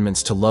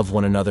commandments to love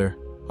one another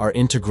are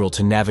integral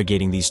to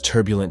navigating these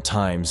turbulent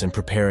times and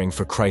preparing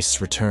for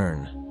Christ's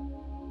return.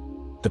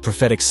 The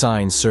prophetic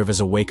signs serve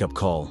as a wake-up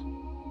call,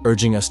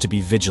 urging us to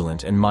be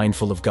vigilant and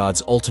mindful of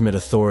God's ultimate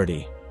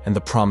authority and the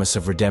promise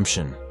of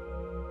redemption.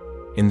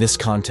 In this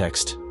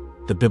context,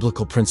 the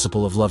biblical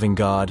principle of loving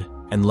God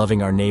and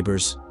loving our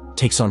neighbors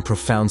takes on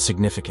profound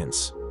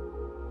significance.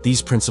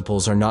 These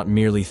principles are not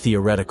merely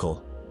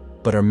theoretical,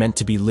 but are meant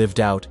to be lived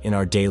out in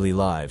our daily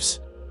lives,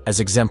 as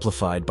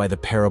exemplified by the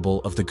parable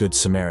of the Good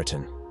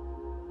Samaritan.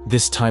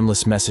 This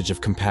timeless message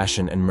of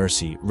compassion and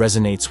mercy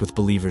resonates with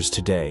believers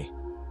today,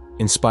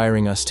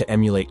 inspiring us to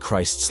emulate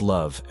Christ's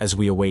love as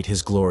we await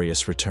his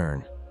glorious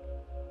return.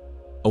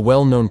 A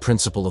well-known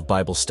principle of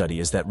Bible study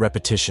is that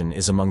repetition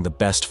is among the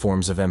best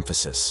forms of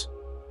emphasis.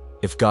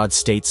 If God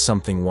states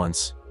something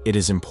once, it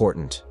is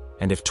important,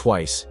 and if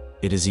twice,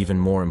 it is even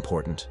more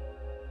important.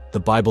 The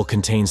Bible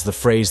contains the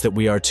phrase that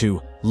we are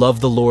to love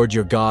the Lord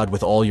your God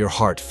with all your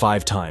heart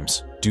 5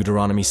 times,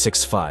 Deuteronomy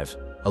 6:5,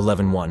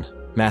 11:1,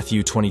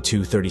 Matthew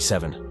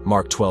 22:37,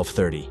 Mark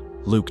 12:30,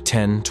 Luke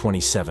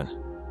 10:27.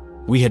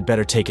 We had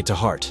better take it to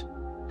heart.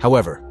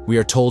 However, we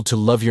are told to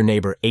love your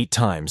neighbor 8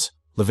 times,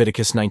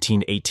 Leviticus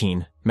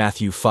 19:18,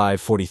 Matthew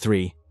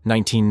 5:43,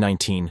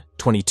 19:19,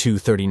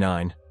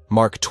 22:39,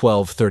 Mark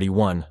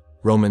 12:31,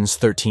 Romans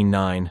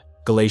 13:9,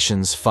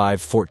 Galatians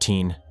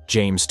 5:14,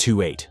 James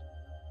 2:8.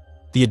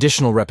 The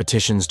additional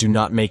repetitions do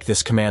not make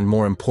this command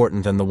more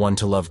important than the one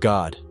to love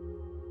God,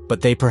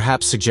 but they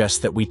perhaps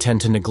suggest that we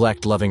tend to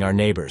neglect loving our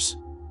neighbors,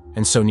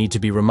 and so need to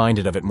be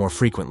reminded of it more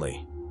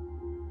frequently.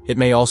 It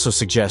may also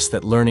suggest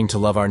that learning to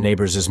love our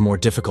neighbors is more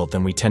difficult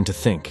than we tend to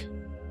think.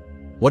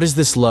 What is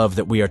this love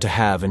that we are to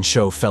have and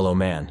show fellow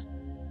man?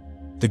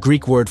 The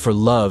Greek word for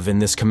love in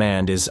this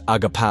command is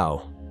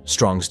agapao,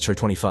 Strong's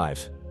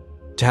 25.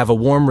 To have a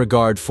warm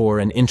regard for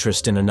and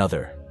interest in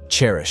another,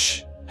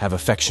 cherish, have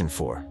affection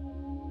for.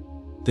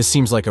 This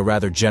seems like a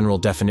rather general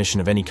definition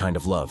of any kind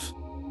of love,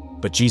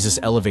 but Jesus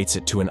elevates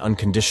it to an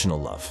unconditional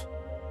love,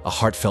 a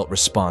heartfelt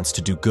response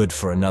to do good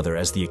for another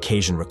as the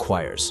occasion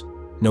requires,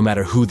 no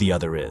matter who the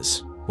other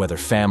is, whether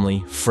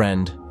family,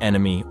 friend,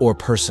 enemy, or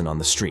person on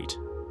the street.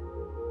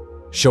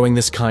 Showing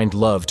this kind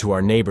love to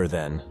our neighbor,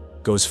 then,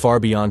 goes far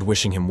beyond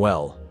wishing him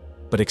well.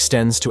 but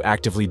extends to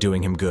actively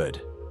doing him good.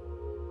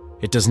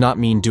 It does not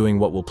mean doing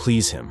what will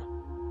please him,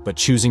 but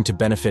choosing to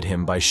benefit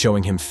him by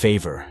showing him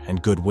favor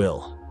and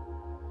goodwill.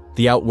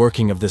 The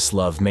outworking of this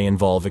love may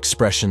involve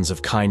expressions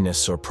of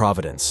kindness or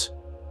providence,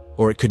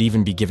 or it could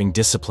even be giving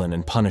discipline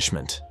and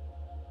punishment.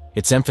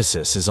 Its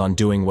emphasis is on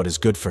doing what is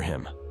good for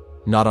him,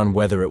 not on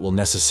whether it will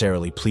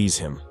necessarily please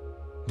him.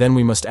 Then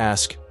we must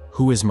ask,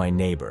 who is my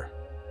neighbor?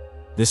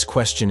 This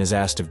question is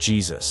asked of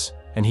Jesus,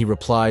 and he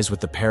replies with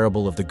the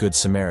parable of the Good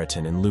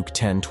Samaritan in Luke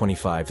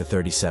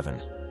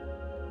 10:25-37.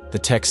 The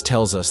text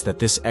tells us that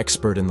this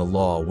expert in the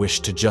law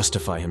wished to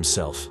justify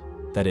himself,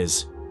 that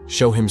is,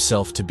 show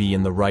himself to be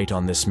in the right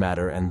on this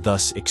matter and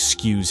thus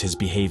excuse his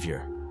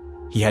behavior.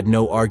 He had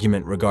no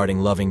argument regarding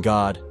loving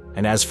God,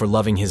 and as for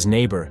loving his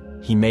neighbor,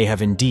 he may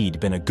have indeed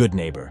been a good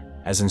neighbor,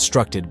 as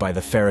instructed by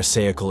the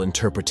Pharisaical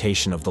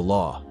interpretation of the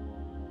law.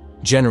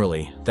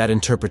 Generally, that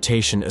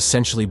interpretation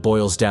essentially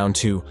boils down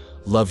to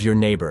love your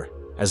neighbor,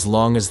 as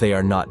long as they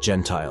are not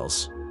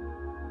Gentiles.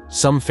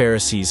 Some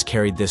Pharisees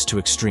carried this to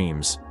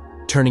extremes,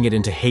 turning it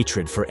into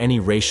hatred for any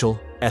racial,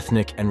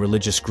 ethnic, and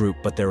religious group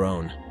but their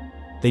own.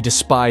 They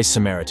despised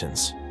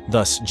Samaritans,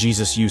 thus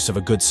Jesus' use of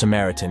a Good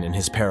Samaritan in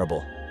his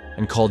parable,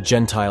 and called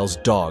Gentiles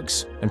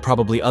dogs and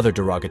probably other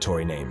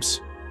derogatory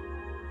names.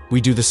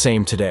 We do the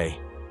same today.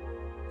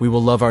 We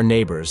will love our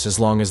neighbors as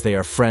long as they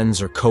are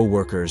friends or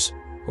co-workers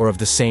or of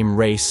the same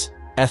race,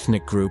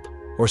 ethnic group,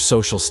 or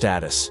social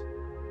status.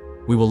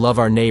 We will love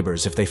our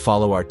neighbors if they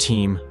follow our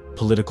team,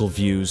 political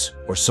views,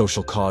 or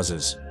social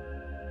causes.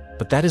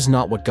 But that is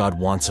not what God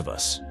wants of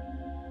us.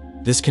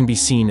 This can be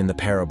seen in the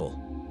parable.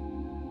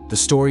 The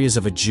story is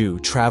of a Jew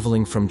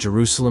traveling from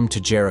Jerusalem to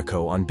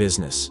Jericho on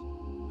business,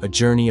 a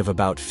journey of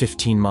about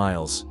 15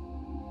 miles.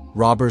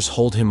 Robbers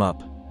hold him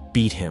up,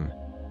 beat him,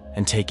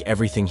 and take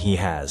everything he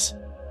has,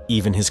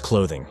 even his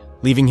clothing,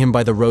 leaving him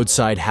by the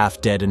roadside half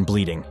dead and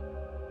bleeding.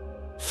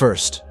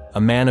 First,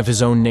 a man of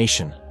his own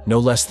nation, no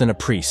less than a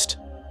priest,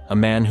 a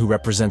man who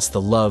represents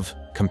the love,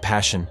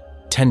 compassion,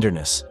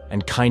 tenderness,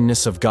 and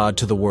kindness of God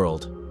to the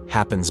world,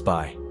 happens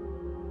by.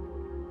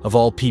 Of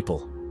all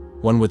people,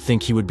 one would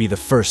think he would be the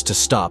first to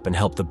stop and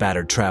help the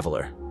battered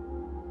traveler.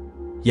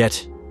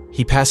 Yet,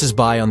 he passes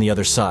by on the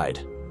other side,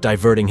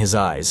 diverting his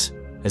eyes,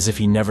 as if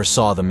he never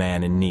saw the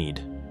man in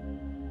need.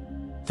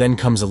 Then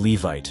comes a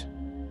Levite,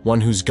 one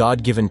whose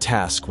God-given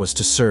task was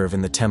to serve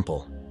in the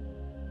temple.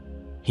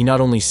 He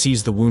not only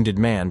sees the wounded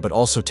man, but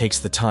also takes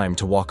the time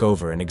to walk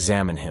over and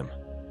examine him.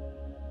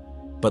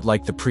 But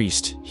like the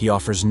priest, he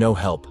offers no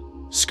help,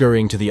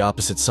 scurrying to the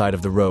opposite side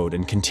of the road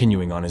and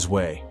continuing on his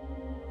way.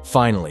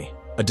 Finally,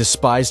 a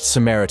despised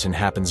Samaritan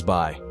happens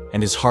by,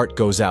 and his heart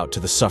goes out to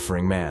the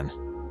suffering man.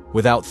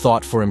 Without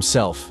thought for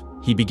himself,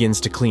 he begins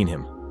to clean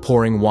him,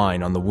 pouring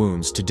wine on the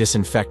wounds to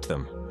disinfect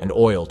them and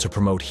oil to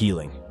promote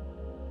healing.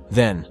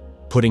 Then,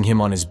 putting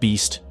him on his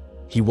beast,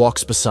 he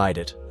walks beside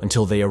it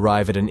until they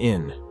arrive at an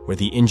inn where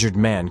the injured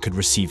man could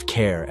receive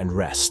care and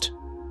rest.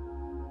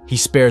 He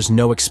spares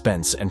no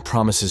expense and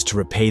promises to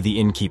repay the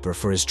innkeeper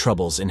for his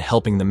troubles in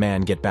helping the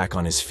man get back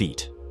on his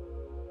feet.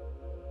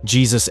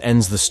 Jesus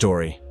ends the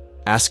story,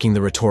 asking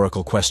the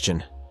rhetorical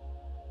question,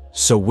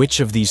 "So which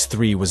of these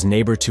three was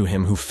neighbor to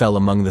him who fell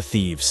among the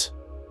thieves?"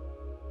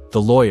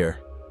 The lawyer,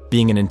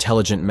 being an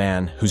intelligent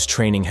man whose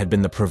training had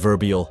been the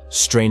proverbial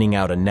straining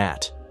out a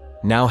gnat,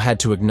 now had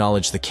to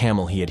acknowledge the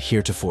camel he had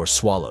heretofore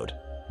swallowed,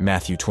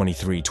 Matthew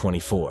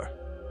 23:24.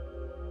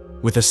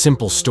 With a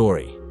simple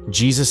story,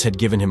 Jesus had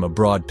given him a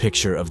broad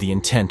picture of the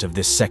intent of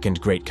this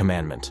second great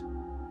commandment.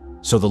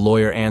 So the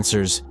lawyer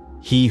answers,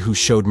 "He who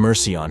showed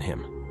mercy on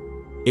him."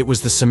 It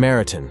was the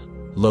Samaritan,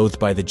 loathed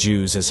by the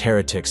Jews as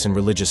heretics and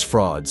religious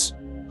frauds,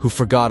 who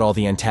forgot all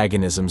the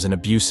antagonisms and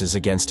abuses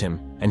against him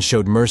and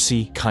showed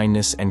mercy,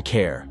 kindness, and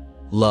care,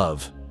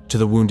 love, to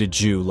the wounded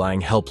Jew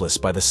lying helpless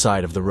by the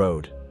side of the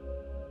road.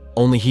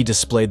 Only he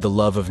displayed the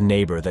love of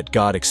neighbor that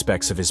God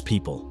expects of his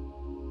people.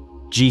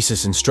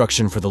 Jesus'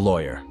 instruction for the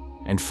lawyer,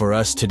 and for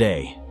us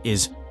today,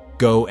 is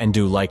go and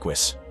do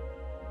likewise.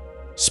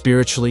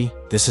 Spiritually,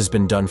 this has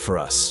been done for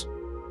us.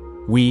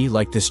 We,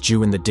 like this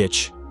Jew in the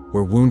ditch,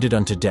 were wounded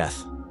unto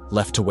death,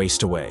 left to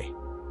waste away.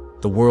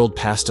 The world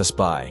passed us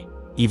by,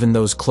 even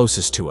those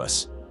closest to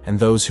us, and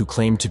those who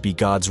claimed to be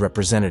God's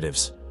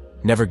representatives,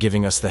 never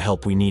giving us the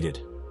help we needed.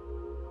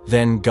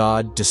 Then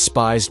God,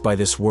 despised by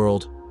this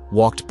world,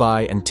 walked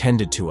by and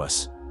tended to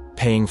us,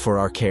 paying for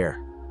our care.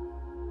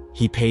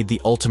 He paid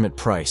the ultimate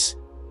price,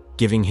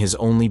 giving his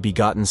only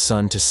begotten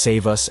Son to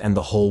save us and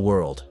the whole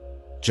world.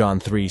 John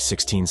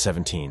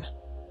 3:16-17.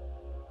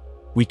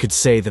 We could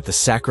say that the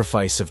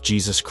sacrifice of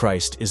Jesus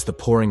Christ is the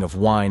pouring of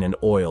wine and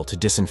oil to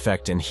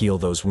disinfect and heal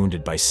those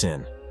wounded by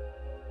sin.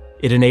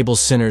 It enables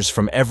sinners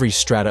from every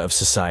strata of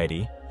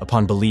society,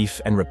 upon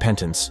belief and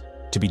repentance,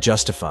 to be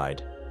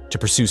justified, to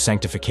pursue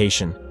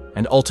sanctification,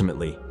 and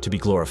ultimately to be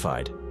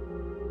glorified.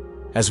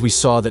 As we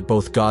saw that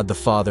both God the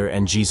Father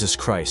and Jesus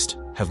Christ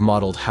have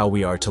modeled how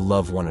we are to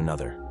love one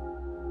another.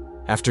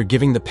 After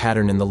giving the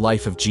pattern in the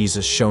life of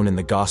Jesus shown in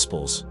the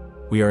Gospels,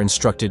 we are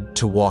instructed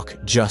to walk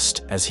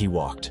just as he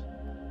walked.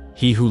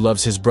 He who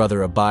loves his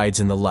brother abides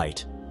in the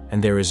light,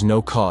 and there is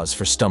no cause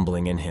for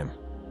stumbling in him.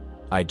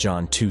 I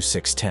John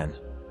 2:6-10.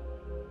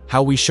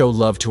 How we show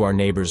love to our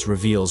neighbors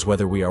reveals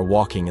whether we are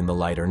walking in the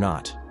light or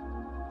not.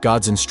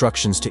 God's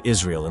instructions to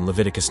Israel in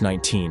Leviticus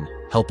 19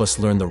 help us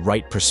learn the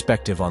right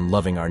perspective on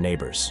loving our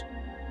neighbors.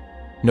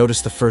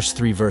 Notice the first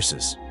 3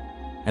 verses.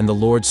 And the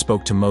Lord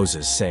spoke to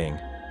Moses, saying,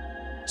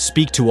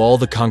 "Speak to all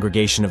the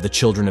congregation of the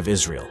children of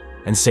Israel,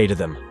 and say to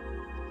them,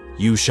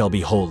 You shall be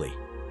holy,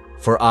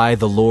 for I,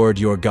 the Lord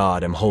your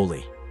God, am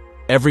holy.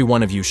 Every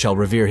one of you shall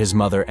revere his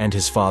mother and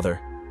his father,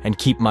 and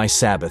keep my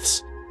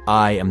Sabbaths.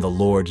 I am the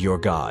Lord your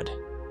God."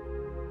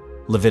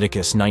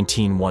 Leviticus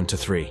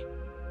 19:1-3.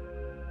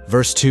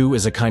 Verse 2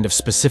 is a kind of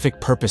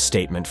specific purpose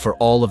statement for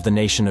all of the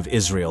nation of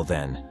Israel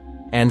then,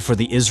 and for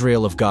the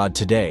Israel of God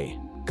today,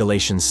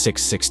 Galatians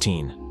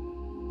 6:16.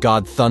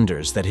 God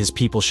thunders that his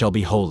people shall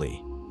be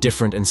holy,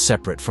 different and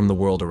separate from the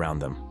world around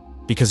them,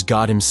 because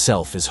God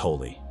himself is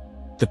holy.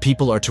 The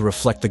people are to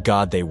reflect the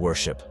God they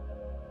worship.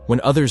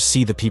 When others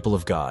see the people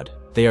of God,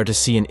 they are to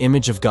see an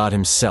image of God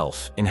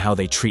himself in how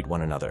they treat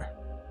one another.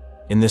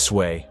 In this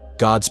way,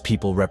 God's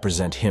people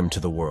represent him to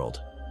the world.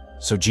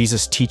 So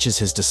Jesus teaches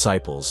his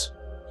disciples,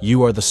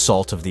 "You are the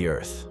salt of the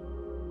earth.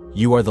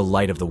 You are the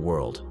light of the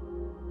world.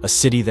 A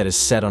city that is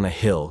set on a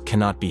hill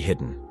cannot be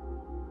hidden.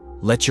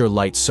 Let your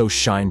light so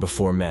shine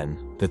before men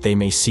that they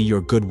may see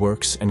your good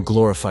works and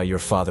glorify your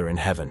Father in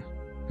heaven."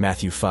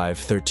 Matthew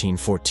 5:13,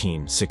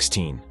 14,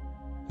 16.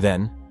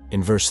 Then,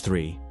 in verse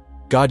 3,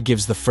 God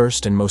gives the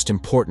first and most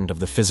important of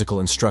the physical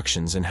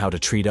instructions in how to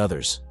treat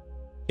others.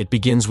 It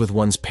begins with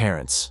one's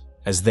parents,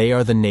 as they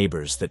are the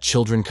neighbors that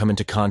children come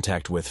into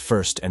contact with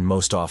first and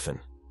most often.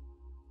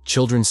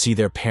 Children see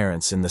their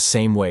parents in the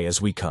same way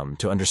as we come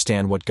to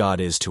understand what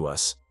God is to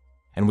us,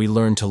 and we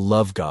learn to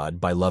love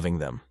God by loving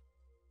them.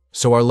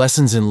 So our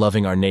lessons in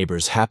loving our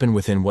neighbors happen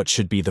within what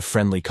should be the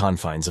friendly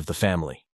confines of the family.